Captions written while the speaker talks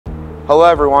Hello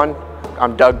everyone,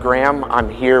 I'm Doug Graham. I'm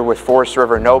here with Forest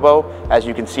River Nobo. As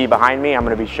you can see behind me, I'm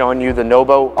going to be showing you the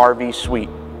Nobo RV Suite.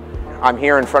 I'm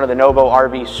here in front of the Nobo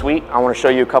RV Suite. I want to show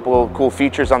you a couple of cool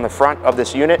features on the front of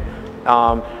this unit.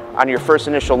 On your first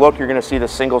initial look, you're going to see the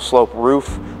single slope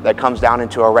roof that comes down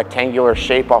into a rectangular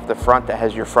shape off the front that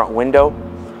has your front window.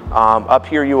 Up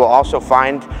here you will also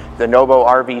find the Nobo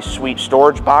RV Suite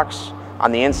storage box.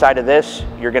 On the inside of this,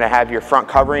 you're going to have your front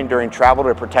covering during travel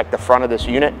to protect the front of this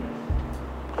unit.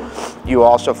 You will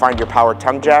also find your power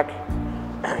tongue jack,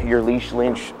 your leash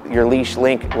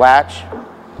link latch.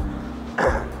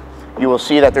 You will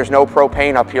see that there's no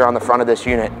propane up here on the front of this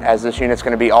unit, as this unit's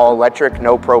going to be all electric,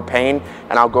 no propane,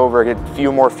 and I'll go over a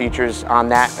few more features on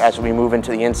that as we move into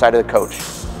the inside of the coach.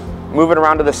 Moving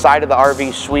around to the side of the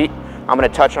RV Suite, I'm going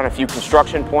to touch on a few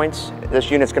construction points. This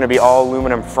unit's going to be all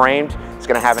aluminum framed. It's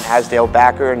going to have an Asdale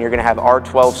backer, and you're going to have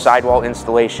R12 sidewall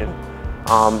installation.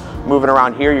 Moving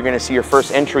around here, you're going to see your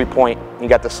first entry point. You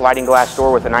got the sliding glass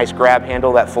door with a nice grab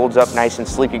handle that folds up nice and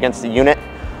sleek against the unit.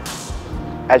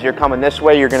 As you're coming this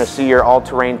way, you're going to see your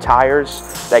all-terrain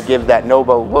tires that give that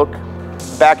Nobo look.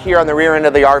 Back here on the rear end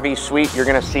of the RV Suite, you're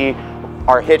going to see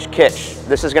our hitch kitchen.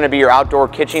 This is going to be your outdoor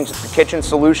kitchen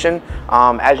solution.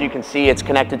 As you can see, it's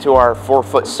connected to our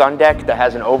 4-foot sun deck that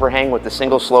has an overhang with the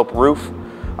single slope roof.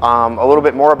 A little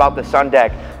bit more about the sun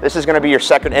deck. This is going to be your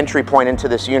second entry point into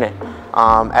this unit.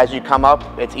 As you come up,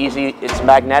 it's easy, it's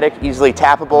magnetic, easily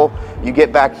tappable. You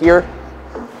get back here,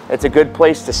 it's a good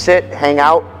place to sit, hang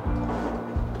out,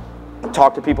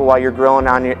 talk to people while you're grilling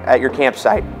at your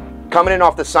campsite. Coming in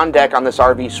off the sun deck on this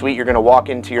RV Suite, you're going to walk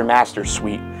into your master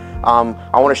suite. I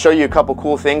want to show you a couple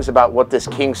cool things about what this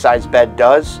king size bed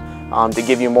does to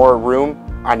give you more room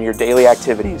on your daily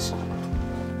activities.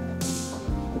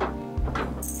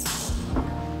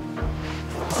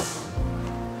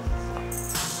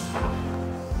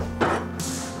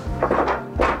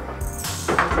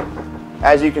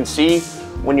 As you can see,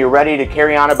 when you're ready to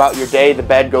carry on about your day, the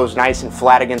bed goes nice and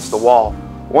flat against the wall.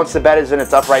 Once the bed is in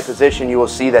its upright position, you will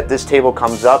see that this table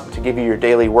comes up to give you your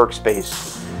daily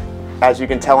workspace. As you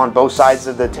can tell, on both sides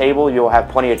of the table, you'll have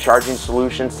plenty of charging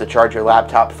solutions to charge your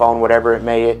laptop, phone, whatever it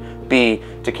may be,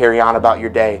 to carry on about your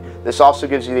day. This also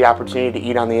gives you the opportunity to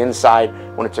eat on the inside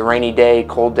when it's a rainy day,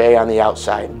 cold day on the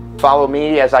outside. Follow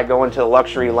me as I go into the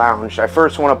luxury lounge. I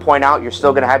first want to point out you're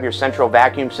still going to have your central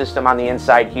vacuum system on the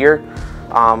inside here.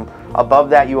 Above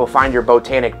that, you will find your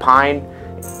botanic pine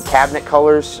cabinet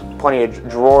colors, plenty of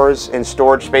drawers and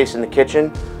storage space in the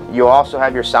kitchen. You'll also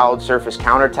have your solid surface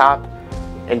countertop,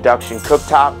 induction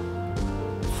cooktop,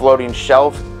 floating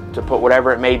shelf to put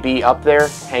whatever it may be up there.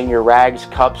 Hang your rags,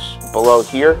 cups below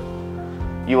here.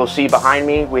 You will see behind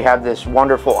me we have this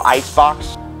wonderful ice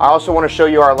box. I also want to show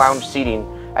you our lounge seating.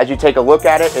 As you take a look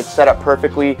at it, it's set up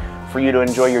perfectly for you to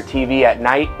enjoy your TV at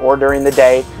night or during the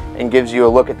day, and gives you a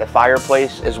look at the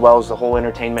fireplace as well as the whole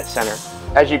entertainment center.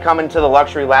 As you come into the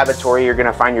luxury lavatory, you're going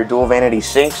to find your dual vanity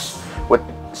sinks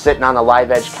sitting on the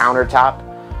live edge countertop.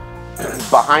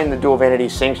 Behind the dual vanity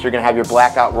sinks, you're going to have your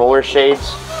blackout roller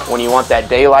shades. When you want that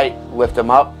daylight, lift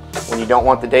them up. When you don't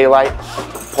want the daylight,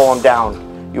 pull them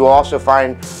down. You will also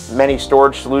find many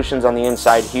storage solutions on the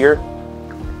inside here.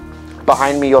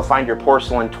 Behind me, you'll find your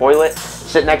porcelain toilet.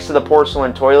 Sit next to the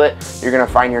porcelain toilet, you're going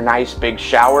to find your nice big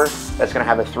shower that's going to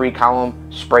have a 3-column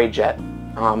spray jet.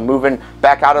 Moving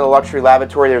back out of the luxury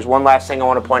lavatory, there's one last thing I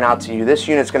want to point out to you. This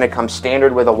unit's going to come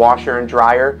standard with a washer and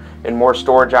dryer and more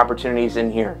storage opportunities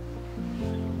in here.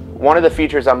 One of the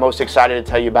features I'm most excited to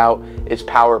tell you about is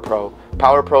Power Pro.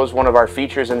 Power Pro is one of our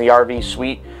features in the RV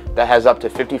Suite that has up to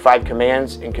 55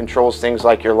 commands and controls things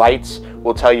like your lights,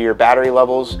 will tell you your battery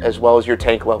levels as well as your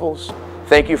tank levels.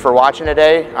 Thank you for watching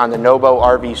today on the Nobo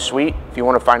RV Suite. If you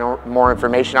want to find more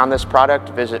information on this product,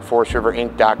 visit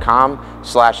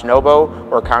forestriverinc.com/Nobo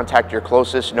or contact your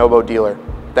closest Nobo dealer.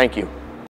 Thank you.